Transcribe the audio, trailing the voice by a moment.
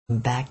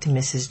Back to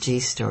Mrs.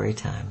 G's story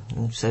time.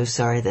 I'm so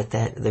sorry that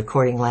the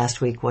recording last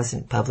week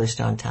wasn't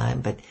published on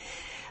time, but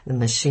the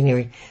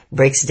machinery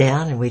breaks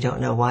down and we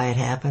don't know why it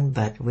happened,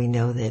 but we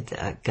know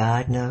that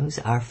God knows,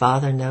 our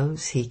Father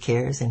knows, He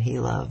cares and He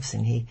loves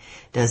and He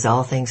does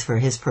all things for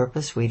His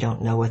purpose. We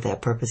don't know what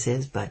that purpose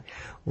is, but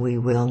we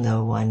will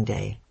know one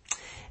day.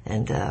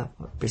 And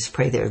just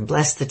pray that it would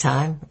bless the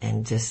time,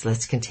 and just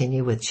let's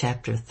continue with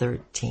chapter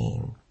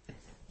 13.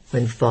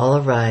 When fall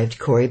arrived,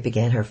 Corrie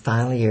began her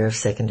final year of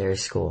secondary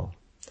school.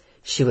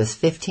 She was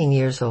 15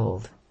 years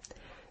old.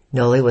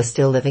 Noli was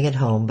still living at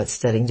home, but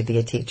studying to be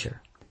a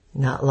teacher.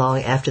 Not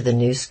long after the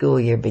new school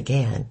year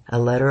began, a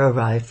letter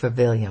arrived for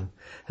William,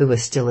 who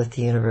was still at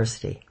the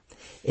university.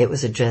 It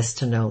was addressed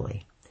to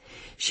Noli.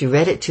 She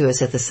read it to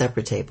us at the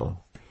supper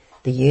table.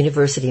 The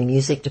university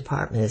music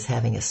department is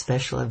having a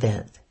special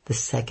event the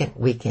second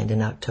weekend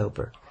in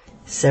October.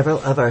 Several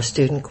of our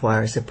student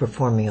choirs are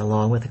performing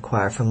along with a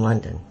choir from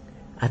London.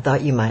 I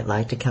thought you might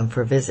like to come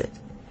for a visit.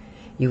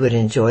 You would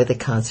enjoy the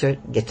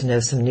concert, get to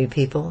know some new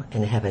people,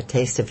 and have a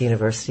taste of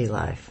university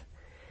life.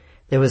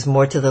 There was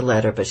more to the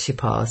letter, but she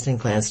paused and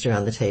glanced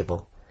around the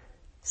table.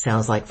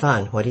 Sounds like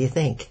fun. What do you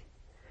think?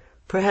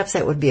 Perhaps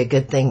that would be a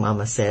good thing,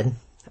 Mama said.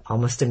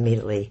 Almost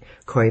immediately,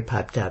 Corrie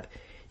piped up.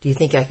 Do you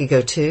think I could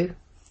go too?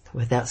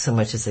 Without so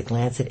much as a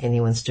glance at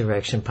anyone's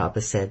direction,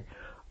 Papa said,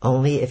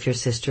 only if your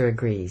sister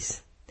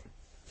agrees.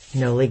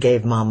 Noli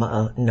gave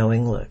Mama a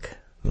knowing look.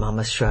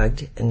 Mama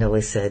shrugged, and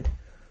Noli said,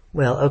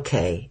 well,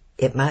 okay,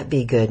 it might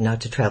be good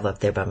not to travel up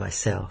there by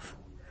myself.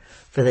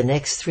 For the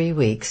next 3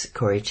 weeks,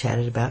 Corrie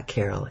chatted about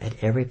Carol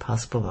at every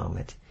possible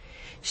moment.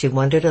 She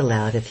wondered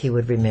aloud if he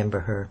would remember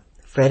her,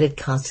 fretted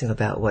constantly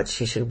about what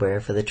she should wear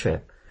for the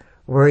trip,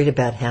 worried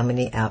about how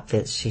many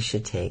outfits she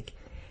should take,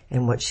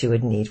 and what she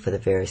would need for the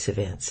various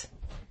events.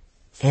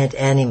 Aunt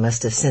Annie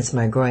must have sensed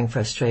my growing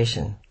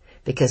frustration,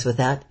 because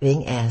without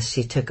being asked,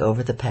 she took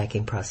over the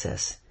packing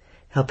process,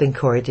 helping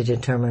Corrie to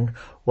determine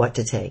what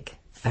to take.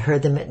 I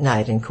heard them at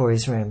night in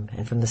Corrie's room,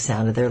 and from the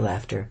sound of their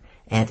laughter,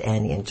 Aunt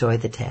Annie enjoyed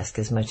the task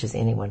as much as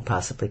anyone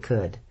possibly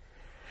could.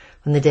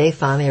 When the day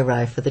finally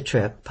arrived for the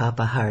trip,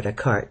 Papa hired a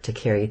cart to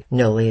carry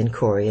Noli and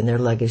Corrie and their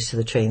luggage to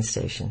the train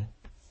station.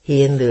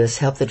 He and Louis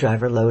helped the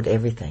driver load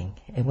everything,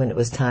 and when it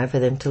was time for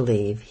them to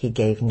leave, he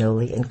gave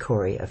Noli and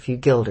Corrie a few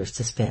guilders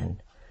to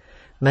spend.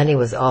 Money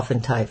was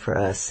often tight for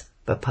us,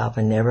 but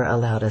Papa never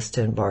allowed us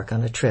to embark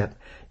on a trip,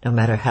 no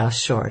matter how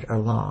short or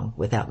long,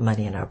 without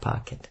money in our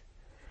pocket.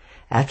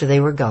 After they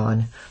were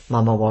gone,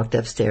 Mama walked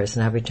upstairs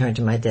and I returned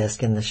to my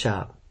desk in the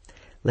shop.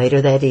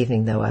 Later that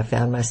evening, though, I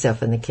found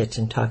myself in the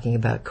kitchen talking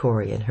about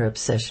Corrie and her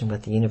obsession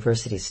with the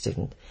university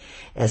student,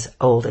 as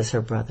old as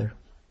her brother.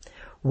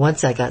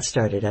 Once I got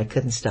started, I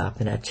couldn't stop,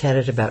 and I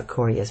chatted about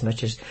Corrie as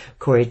much as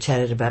Corrie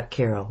chatted about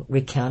Carol,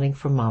 recounting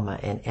for Mama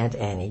and Aunt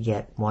Annie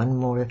yet one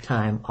more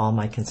time all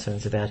my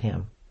concerns about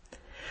him.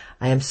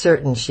 I am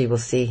certain she will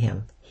see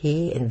him.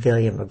 He and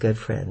William are good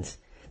friends.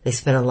 They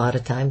spend a lot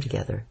of time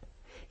together.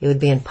 It would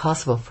be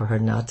impossible for her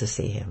not to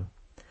see him.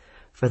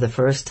 For the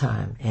first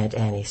time, Aunt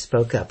Annie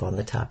spoke up on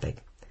the topic.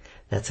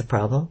 That's a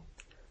problem?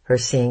 Her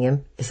seeing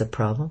him is a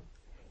problem?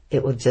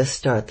 It will just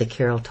start the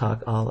Carol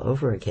talk all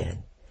over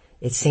again.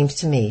 It seems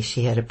to me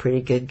she had a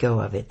pretty good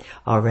go of it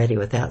already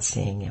without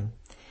seeing him.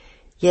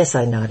 Yes,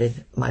 I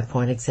nodded. My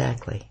point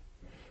exactly.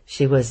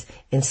 She was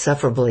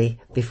insufferably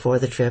before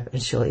the trip,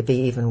 and she'll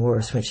be even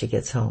worse when she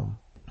gets home.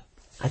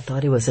 I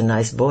thought he was a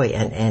nice boy,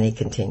 Aunt Annie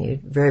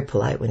continued, very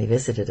polite when he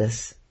visited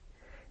us.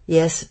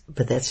 Yes,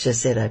 but that's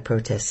just it, I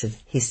protested.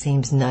 He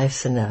seems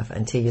nice enough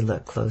until you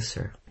look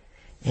closer.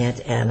 Aunt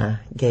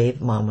Anna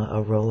gave Mama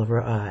a roll of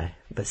her eye,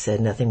 but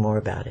said nothing more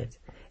about it,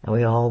 and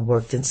we all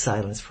worked in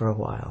silence for a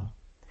while.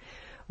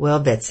 Well,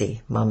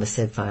 Betsy, Mama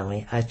said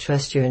finally, I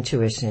trust your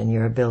intuition and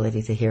your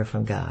ability to hear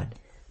from God.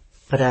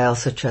 But I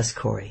also trust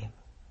Corrie,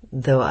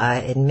 though I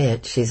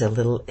admit she's a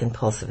little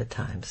impulsive at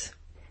times,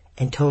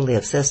 and totally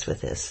obsessed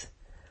with this.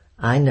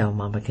 I know,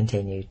 Mama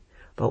continued,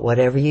 but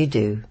whatever you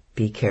do,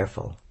 be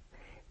careful.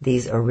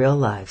 These are real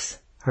lives,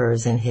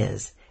 hers and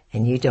his,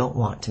 and you don't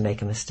want to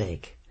make a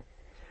mistake.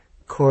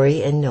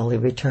 Corrie and Noli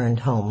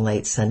returned home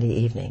late Sunday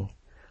evening.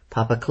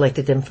 Papa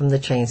collected them from the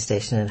train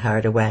station and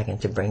hired a wagon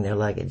to bring their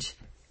luggage.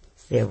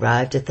 They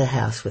arrived at the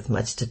house with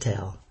much to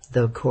tell,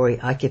 though Corrie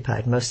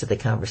occupied most of the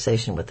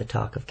conversation with the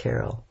talk of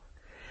Carol.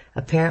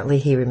 Apparently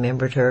he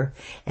remembered her,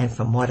 and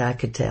from what I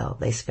could tell,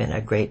 they spent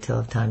a great deal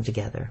of time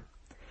together.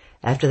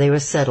 After they were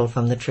settled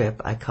from the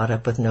trip, I caught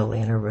up with Noli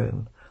in her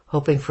room,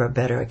 hoping for a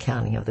better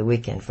accounting of the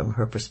weekend from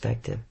her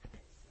perspective.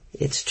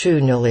 It's true,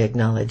 Noli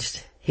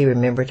acknowledged. He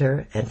remembered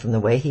her, and from the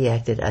way he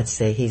acted, I'd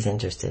say he's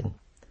interested.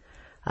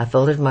 I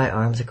folded my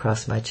arms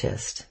across my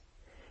chest.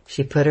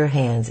 She put her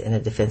hands in a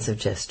defensive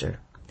gesture.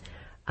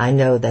 I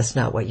know that's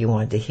not what you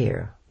wanted to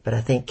hear, but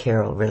I think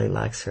Carol really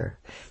likes her.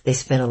 They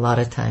spent a lot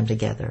of time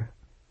together.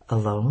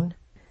 Alone?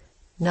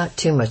 Not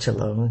too much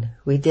alone.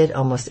 We did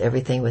almost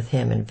everything with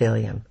him and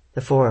William,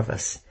 the four of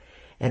us,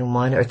 and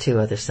one or two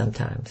others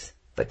sometimes.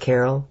 But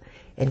Carol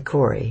and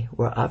Corrie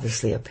were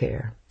obviously a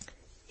pair.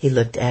 He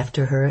looked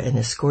after her and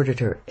escorted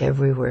her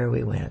everywhere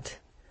we went.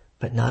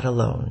 but not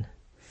alone.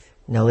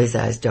 Noli's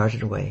eyes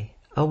darted away.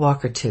 A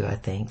walk or two, I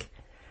think.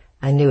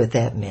 I knew what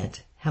that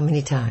meant. How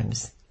many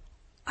times?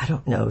 I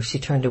don't know. She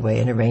turned away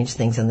and arranged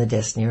things on the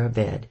desk near her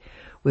bed.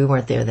 We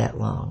weren't there that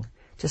long.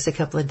 Just a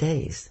couple of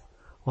days.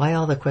 Why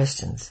all the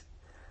questions?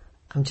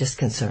 I'm just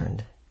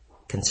concerned.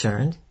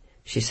 Concerned?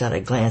 She shot a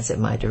glance at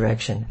my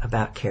direction.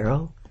 About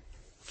Carol?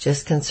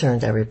 Just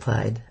concerned, I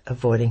replied,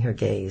 avoiding her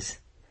gaze.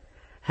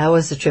 How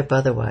was the trip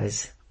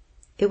otherwise?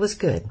 It was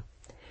good.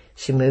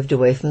 She moved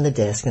away from the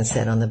desk and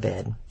sat on the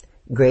bed.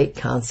 Great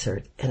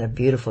concert and a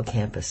beautiful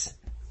campus.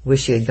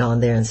 Wish you had gone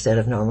there instead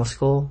of normal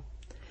school?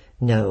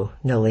 No,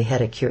 Noli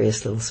had a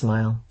curious little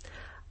smile.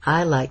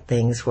 I like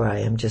things where I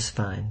am just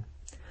fine.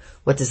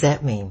 What does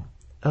that mean?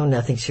 Oh,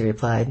 nothing, she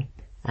replied.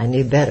 I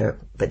knew better,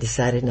 but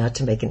decided not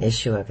to make an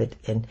issue of it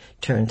and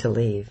turned to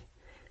leave.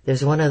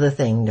 There's one other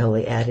thing,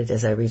 Noli added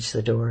as I reached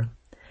the door.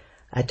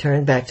 I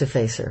turned back to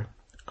face her.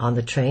 On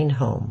the train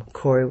home,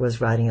 Corey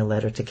was writing a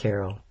letter to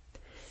Carol.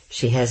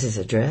 She has his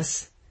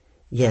address?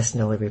 Yes,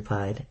 Noli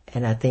replied,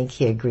 and I think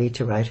he agreed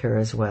to write her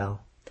as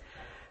well.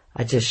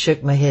 I just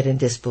shook my head in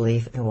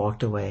disbelief and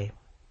walked away.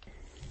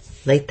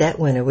 Late that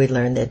winter, we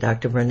learned that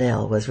Dr.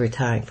 Brunell was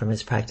retiring from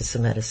his practice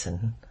of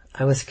medicine.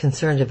 I was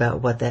concerned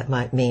about what that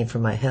might mean for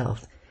my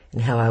health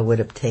and how I would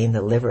obtain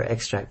the liver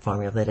extract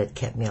formula that had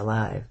kept me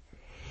alive.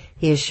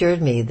 He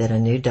assured me that a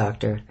new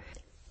doctor,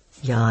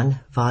 Jan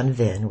van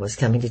Ven, was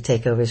coming to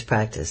take over his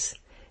practice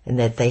and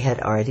that they had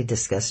already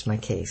discussed my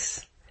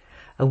case.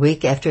 A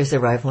week after his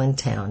arrival in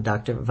town,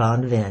 Dr.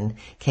 van Ven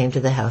came to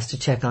the house to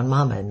check on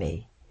Mama and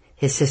me.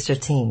 His sister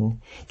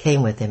Tien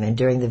came with him, and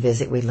during the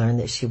visit we learned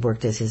that she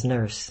worked as his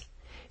nurse.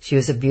 She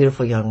was a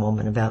beautiful young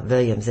woman about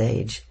William's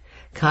age.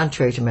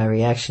 Contrary to my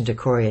reaction to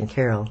Corey and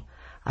Carol,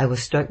 I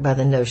was struck by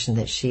the notion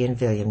that she and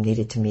William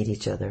needed to meet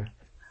each other.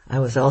 I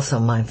was also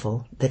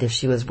mindful that if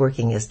she was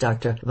working as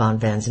Dr. van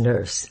Van's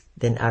nurse,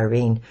 then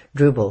Irene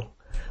Drubel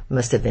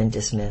must have been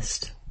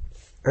dismissed.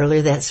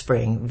 Earlier that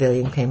spring,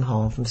 William came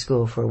home from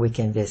school for a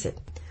weekend visit.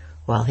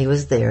 While he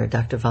was there,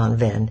 Dr. van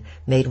Ven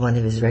made one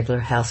of his regular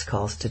house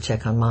calls to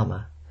check on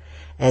Mama.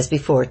 As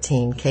before,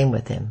 Tien came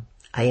with him.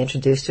 I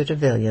introduced her to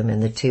William,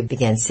 and the two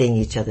began seeing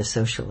each other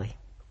socially.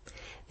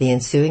 The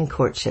ensuing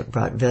courtship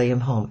brought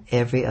William home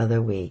every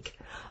other week.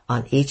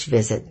 On each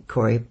visit,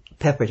 Corey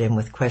peppered him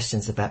with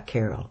questions about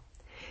Carol.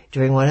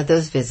 During one of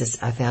those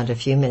visits, I found a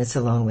few minutes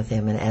alone with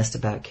him and asked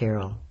about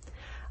Carol.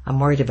 I'm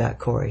worried about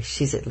Corey.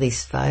 She's at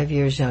least 5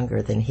 years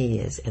younger than he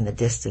is, and the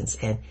distance,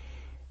 and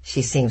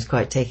she seems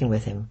quite taken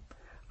with him.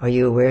 Are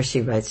you aware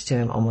she writes to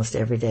him almost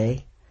every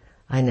day?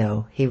 I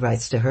know. He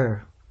writes to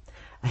her.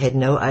 I had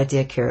no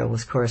idea Carol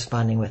was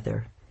corresponding with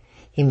her.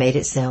 He made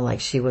it sound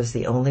like she was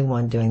the only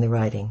one doing the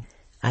writing.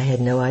 I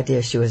had no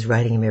idea she was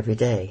writing him every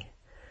day.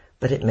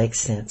 But it makes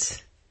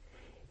sense.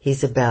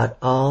 He's about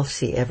all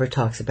she ever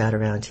talks about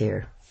around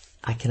here.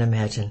 I can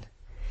imagine.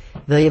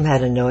 William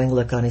had a knowing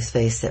look on his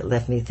face that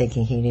left me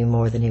thinking he knew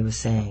more than he was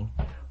saying.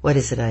 What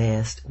is it? I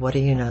asked. What are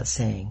you not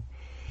saying?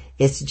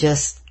 It's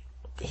just...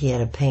 He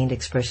had a pained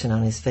expression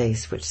on his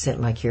face, which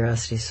sent my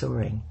curiosity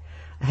soaring.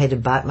 I had to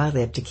bite my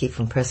lip to keep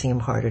from pressing him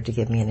harder to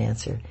give me an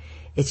answer.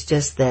 It's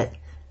just that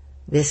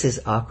this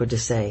is awkward to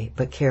say,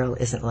 but Carol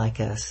isn't like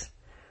us.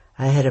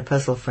 I had a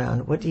puzzled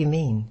frown. What do you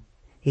mean?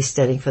 He's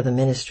studying for the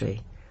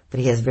ministry,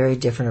 but he has a very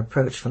different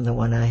approach from the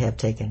one I have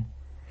taken.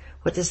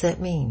 What does that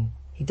mean?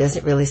 He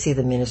doesn't really see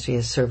the ministry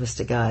as service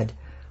to God,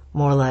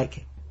 more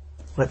like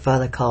what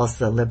Father calls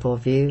the liberal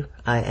view,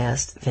 I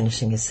asked,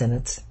 finishing his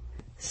sentence.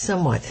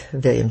 Somewhat,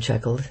 William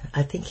chuckled.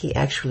 I think he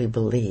actually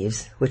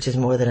believes, which is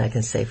more than I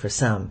can say for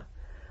some.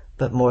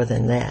 But more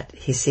than that,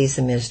 he sees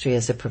the ministry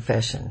as a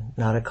profession,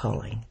 not a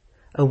calling.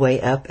 A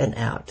way up and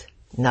out,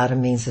 not a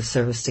means of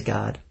service to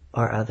God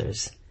or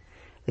others.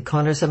 The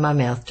corners of my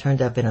mouth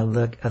turned up in a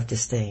look of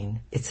disdain.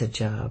 It's a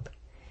job.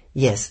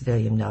 Yes,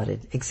 William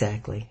nodded.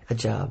 Exactly, a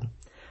job.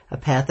 A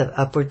path of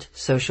upward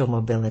social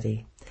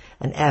mobility.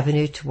 An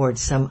avenue towards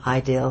some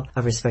ideal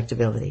of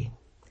respectability.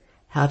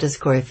 How does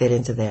Corey fit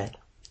into that?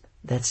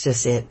 That's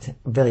just it,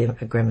 William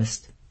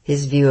grimaced.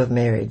 His view of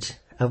marriage,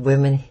 of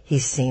women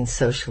he's seen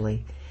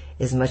socially,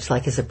 is much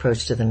like his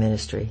approach to the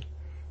ministry.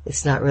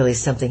 It's not really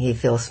something he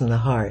feels from the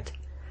heart.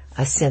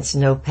 I sense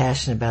no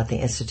passion about the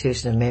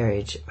institution of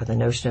marriage or the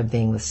notion of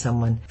being with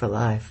someone for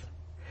life.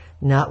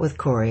 Not with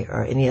Corey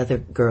or any other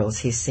girls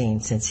he's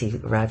seen since he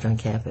arrived on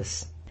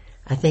campus.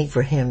 I think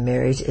for him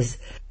marriage is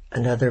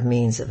another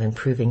means of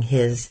improving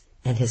his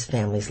and his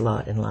family's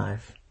lot in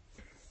life.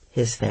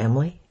 His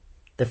family?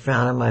 The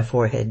frown on my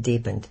forehead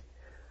deepened.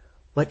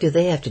 What do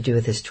they have to do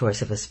with his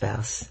choice of a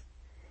spouse?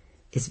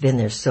 It's been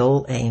their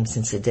sole aim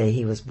since the day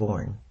he was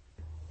born.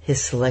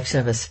 His selection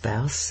of a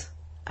spouse?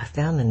 I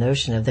found the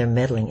notion of their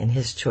meddling in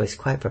his choice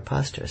quite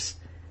preposterous,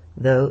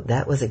 though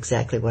that was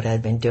exactly what I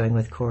had been doing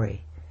with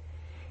Corey.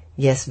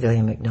 Yes,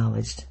 William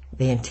acknowledged.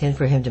 They intend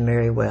for him to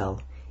marry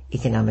well,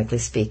 economically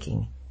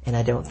speaking, and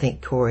I don't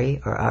think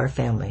Corey or our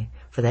family,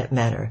 for that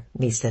matter,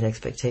 meets that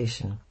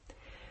expectation.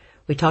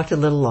 We talked a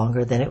little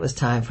longer, then it was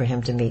time for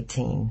him to meet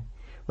Tien.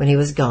 When he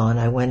was gone,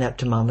 I went up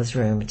to Mama's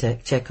room to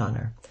check on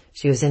her.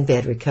 She was in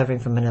bed recovering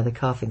from another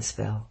coughing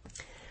spell.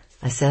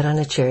 I sat on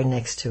a chair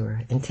next to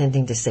her,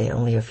 intending to stay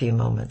only a few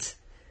moments.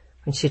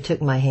 When she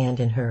took my hand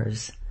in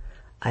hers,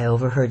 I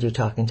overheard you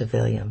talking to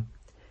William.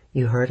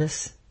 You heard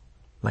us?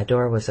 My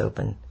door was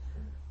open.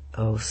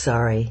 Oh,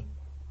 sorry.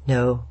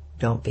 No,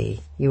 don't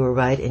be. You were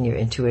right in your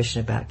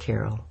intuition about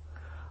Carol.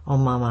 Oh,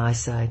 Mama, I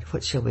sighed.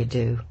 What shall we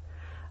do?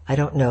 I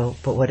don't know,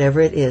 but whatever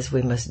it is,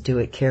 we must do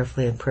it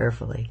carefully and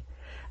prayerfully.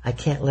 I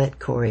can't let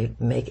Corey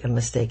make a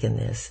mistake in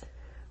this,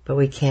 but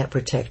we can't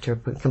protect her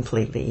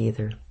completely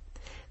either.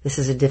 This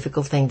is a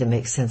difficult thing to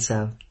make sense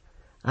of.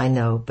 I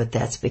know, but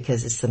that's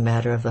because it's the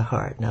matter of the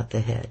heart, not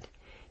the head.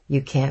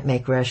 You can't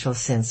make rational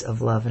sense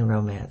of love and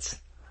romance.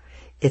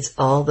 It's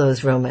all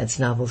those romance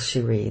novels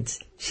she reads.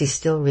 She's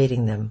still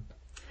reading them.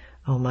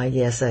 Oh, my,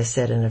 yes, I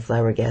said in a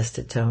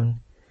flabbergasted tone.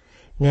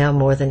 Now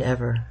more than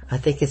ever, I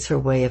think it's her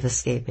way of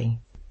escaping.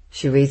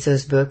 She reads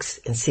those books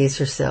and sees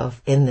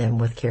herself in them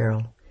with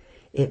Carol.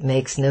 It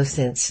makes no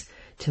sense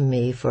to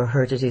me for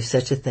her to do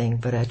such a thing,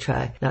 but I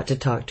try not to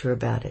talk to her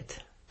about it.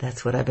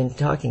 That's what I've been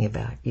talking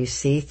about. You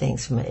see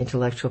things from an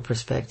intellectual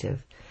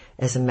perspective,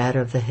 as a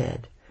matter of the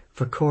head.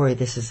 For Corey,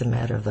 this is a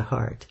matter of the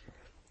heart.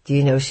 Do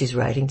you know she's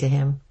writing to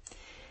him?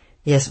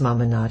 Yes,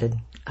 Mama nodded.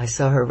 I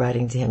saw her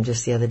writing to him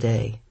just the other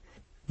day.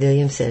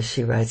 William says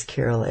she writes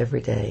Carol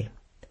every day,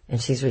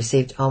 and she's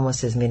received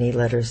almost as many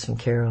letters from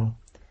Carol.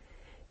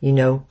 You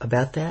know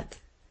about that?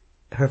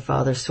 Her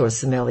father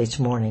sorts the mail each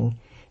morning,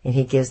 and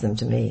he gives them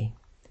to me.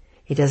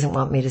 He doesn't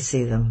want me to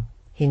see them.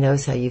 He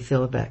knows how you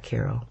feel about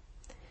Carol.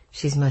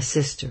 She's my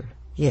sister,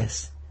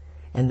 yes,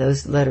 and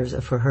those letters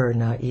are for her,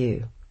 not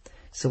you.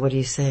 So what are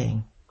you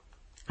saying?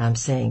 I'm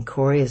saying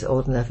Corey is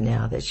old enough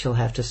now that she'll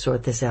have to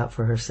sort this out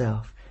for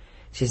herself.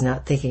 She's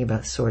not thinking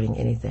about sorting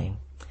anything.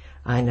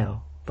 I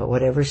know, but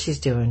whatever she's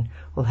doing,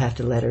 we'll have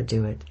to let her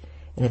do it.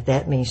 And if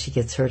that means she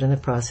gets hurt in the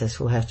process,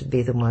 we'll have to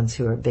be the ones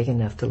who are big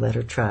enough to let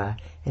her try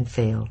and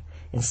fail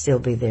and still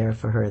be there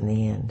for her in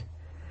the end.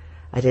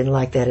 I didn't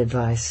like that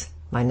advice.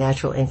 My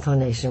natural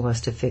inclination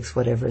was to fix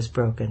whatever is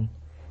broken.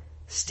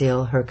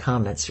 Still, her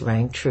comments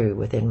rang true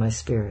within my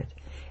spirit,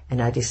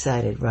 and I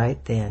decided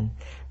right then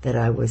that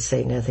I would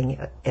say nothing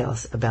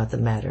else about the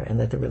matter and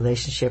let the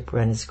relationship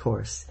run its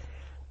course.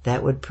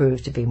 That would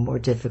prove to be more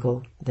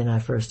difficult than I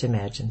first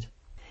imagined.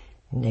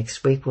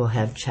 Next week we'll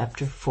have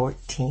chapter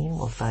 14.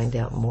 We'll find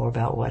out more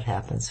about what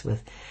happens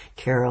with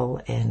Carol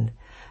and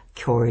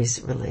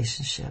Corey's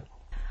relationship.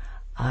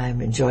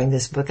 I'm enjoying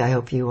this book. I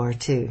hope you are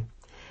too.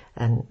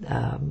 And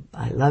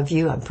I love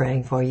you. I'm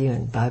praying for you,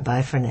 and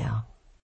bye-bye for now.